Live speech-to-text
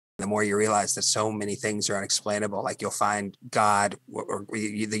The more you realize that so many things are unexplainable, like you'll find God or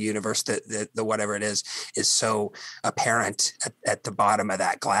the universe, the whatever it is so apparent at the bottom of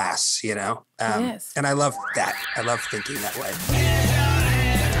that glass, you know? Yes. And I love that. I love thinking that way.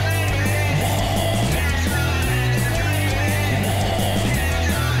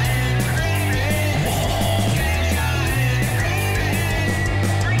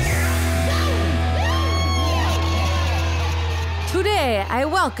 Today, I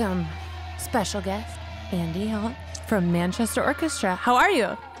welcome special guest Andy from Manchester Orchestra. How are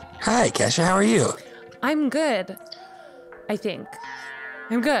you? Hi, Kesha. How are you? I'm good. I think.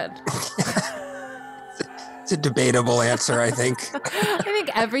 I'm good. It's a debatable answer, I think. I think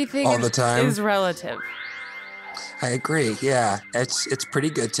everything all the time is relative. I agree. Yeah, it's pretty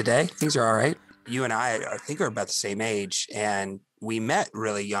good today. Things are all right. You and I think are about the same age, and we met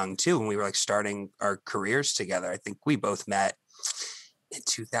really young too when we were like starting our careers together. I think we both met in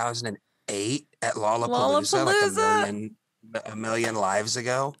 2008 at Lollapalooza, like a million lives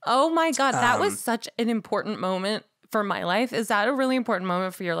ago. Oh my God, that was such an important moment for my life. Is that a really important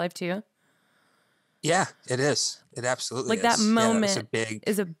moment for your life too? Yeah, it is. It absolutely is. Like that moment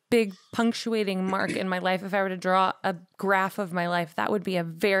is a big punctuating mark in my life. If I were to draw a graph of my life, that would be a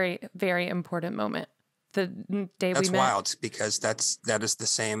very, very important moment. The day we met. That's wild because that is the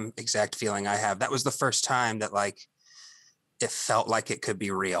same exact feeling I have. That was the first time that like it felt like it could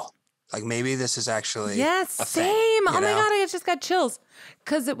be real. Like maybe this is actually a same. Thing, oh my God, I just got chills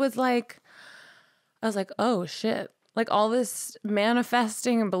because it was like, I was like, oh shit. Like all this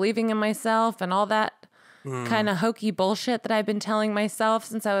manifesting and believing in myself and all that kind of hokey bullshit that I've been telling myself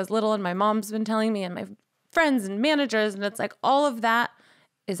since I was little and my mom's been telling me and my friends and managers. And it's like all of that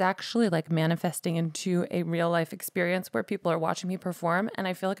is actually like manifesting into a real life experience where people are watching me perform. And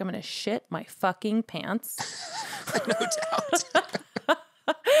I feel like I'm going to shit my fucking pants. No doubt.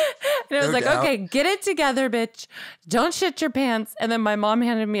 And I was okay, get it together, bitch. Don't shit your pants. And then my mom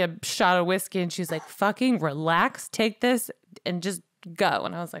handed me a shot of whiskey and she's like, fucking relax, take this and just go.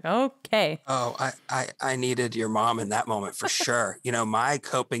 And I was like, okay. Oh, I needed your mom in that moment for sure. You know, my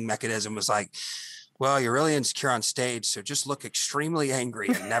coping mechanism was like, well, you're really insecure on stage, so just look extremely angry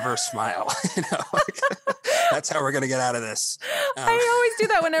and never smile. You know, like, that's how we're going to get out of this. I always do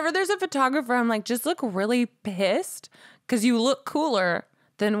that whenever there's a photographer. I'm like, just look really pissed because you look cooler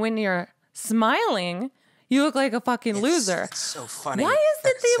than when you're smiling. You look like a fucking loser. It's so funny. Why is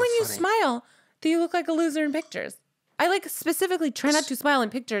it that when you smile, that you look like a loser in pictures? I like specifically try not to smile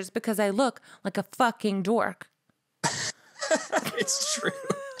in pictures because I look like a fucking dork. It's true.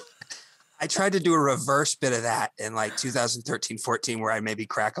 I tried to do a reverse bit of that in like 2013, 14, where I maybe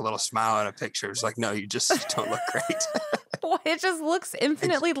crack a little smile in a picture. It's like, no, you just don't look great. Well, it just looks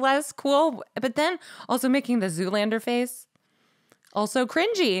infinitely less cool. But then also making the Zoolander face, also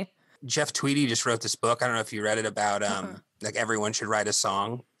cringy. Jeff Tweedy just wrote this book. I don't know if you read it about like everyone should write a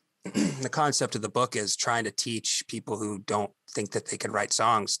song. The concept of the book is trying to teach people who don't think that they can write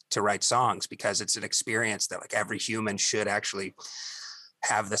songs to write songs because it's an experience that like every human should actually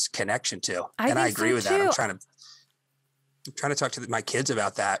have this connection to. And I agree with that. I'm trying to talk to my kids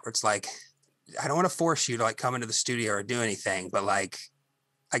about that, where it's like, I don't want to force you to like come into the studio or do anything, but like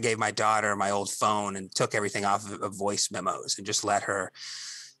I gave my daughter my old phone and took everything off of voice memos and just let her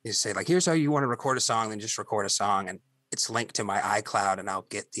say like, here's how you want to record a song, then just record a song. And it's linked to my iCloud and I'll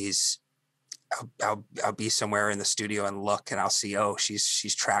get these, I'll be somewhere in the studio and look and I'll see, oh,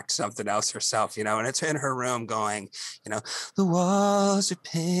 she's tracked something else herself, you know, and it's in her room going, you know, the walls are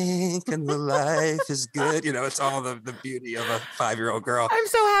pink and the life is good. You know, it's all the beauty of a 5-year-old girl. I'm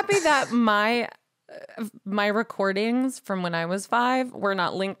so happy that my recordings from when I was 5 were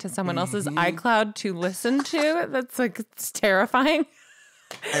not linked to someone else's iCloud to listen to. That's like, it's terrifying.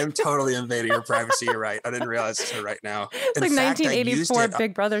 I am totally invading your privacy. You're right. I didn't realize it's right now. It's like 1984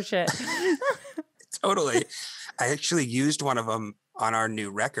 Big Brother shit. Totally. I actually used one of them on our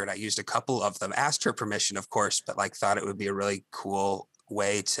new record. I used a couple of them, asked her permission, of course, but like thought it would be a really cool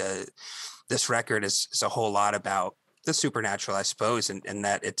way to, this record is a whole lot about the supernatural, I suppose, and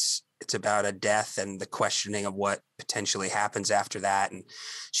that it's about a death and the questioning of what potentially happens after that. And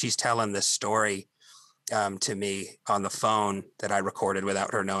she's telling this story to me on the phone that I recorded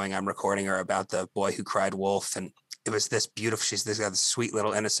without her knowing I'm recording her, about the boy who cried wolf. And it was this beautiful, she's got this sweet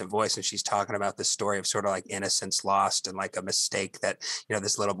little innocent voice. And she's talking about this story of sort of like innocence lost and like a mistake that, you know,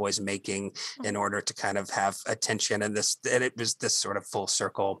 this little boy's making in order to kind of have attention. And it was this sort of full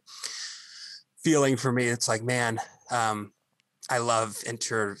circle feeling for me. It's like, man, I love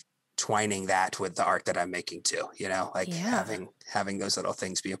twining that with the art that I'm making too, you know, like having those little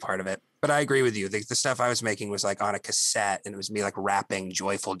things be a part of it. But I agree with you. The stuff I was making was like on a cassette, and it was me like rapping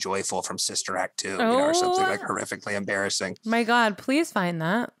Joyful from Sister Act 2, you know, or something like horrifically embarrassing. My God, please find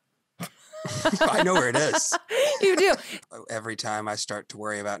that. I know where it is. You do. Every time I start to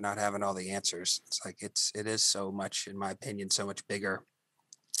worry about not having all the answers, it's like it is so much, in my opinion, so much bigger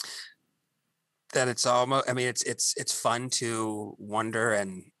that it's almost, I mean, it's fun to wonder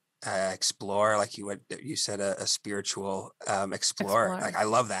and explore, like you said, a spiritual explorer. Like I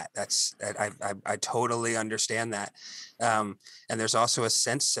love that. I totally understand that. And there's also a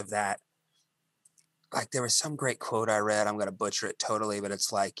sense of that. Like there was some great quote I read, I'm going to butcher it totally, but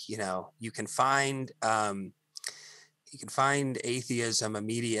it's like, you know, you can find atheism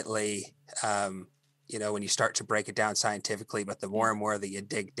immediately, you know, when you start to break it down scientifically, but the more and more that you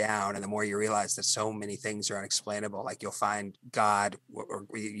dig down and the more you realize that so many things are unexplainable, like you'll find God or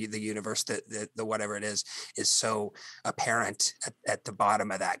the universe, the whatever it is so apparent at the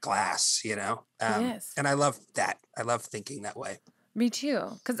bottom of that glass, you know? Yes. And I love that. I love thinking that way. Me too.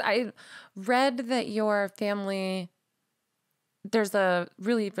 Because I read that your family, there's a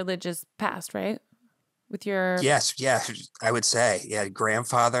really religious past, right? With your... Yes. Yeah. I would say, yeah.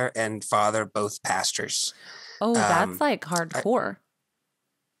 Grandfather and father, both pastors. Oh, that's like hardcore.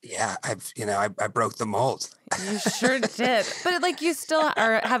 I broke the mold. You sure did. But like you still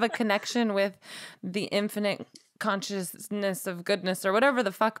have a connection with the infinite consciousness of goodness or whatever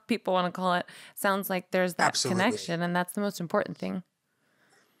the fuck people want to call it. Sounds like there's that connection, and that's the most important thing.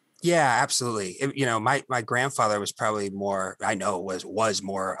 Yeah, absolutely. You know, my grandfather was probably more, I know was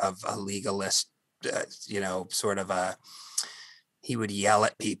more of a legalist, you know, sort of he would yell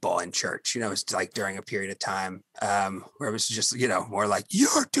at people in church, you know, it's like during a period of time where it was just, you know, more like,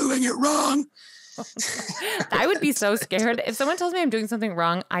 you're doing it wrong. I would be so scared. If someone tells me I'm doing something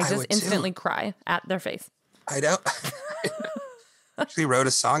wrong, I just instantly cry at their face. I know. Actually wrote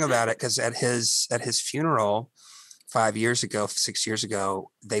a song about it because at his funeral 6 years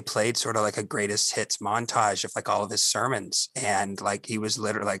ago, they played sort of like a greatest hits montage of like all of his sermons. And like, he was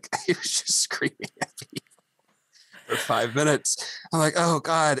literally like, he was just screaming at me for 5 minutes. I'm like, oh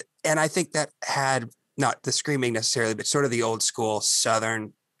God. And I think that had not the screaming necessarily, but sort of the old school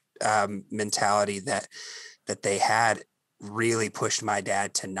Southern mentality that they had really pushed my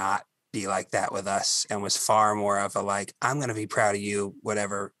dad to not be like that with us, and was far more of a like, I'm going to be proud of you,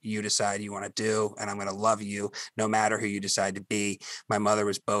 whatever you decide you want to do. And I'm going to love you no matter who you decide to be. My mother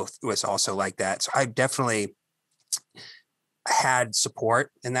was also like that. So I definitely had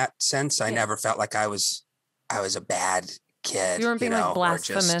support in that sense. I never felt like I was a bad kid. You weren't being like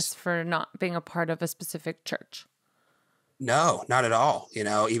blasphemous for not being a part of a specific church. No, not at all. You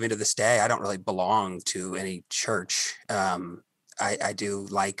know, even to this day, I don't really belong to any church. I do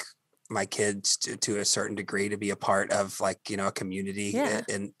like my kids to a certain degree to be a part of like, you know, a community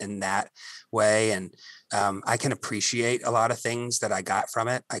in that way. And I can appreciate a lot of things that I got from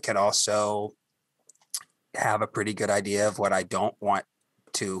it. I could also have a pretty good idea of what I don't want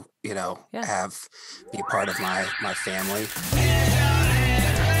to, you know, have be part of my family.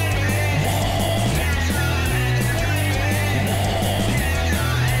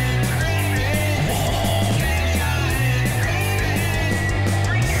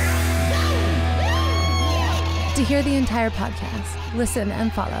 To hear the entire podcast, listen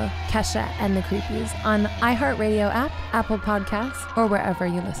and follow Kesha and the Creepies on iHeartRadio app, Apple Podcasts, or wherever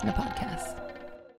you listen to podcasts.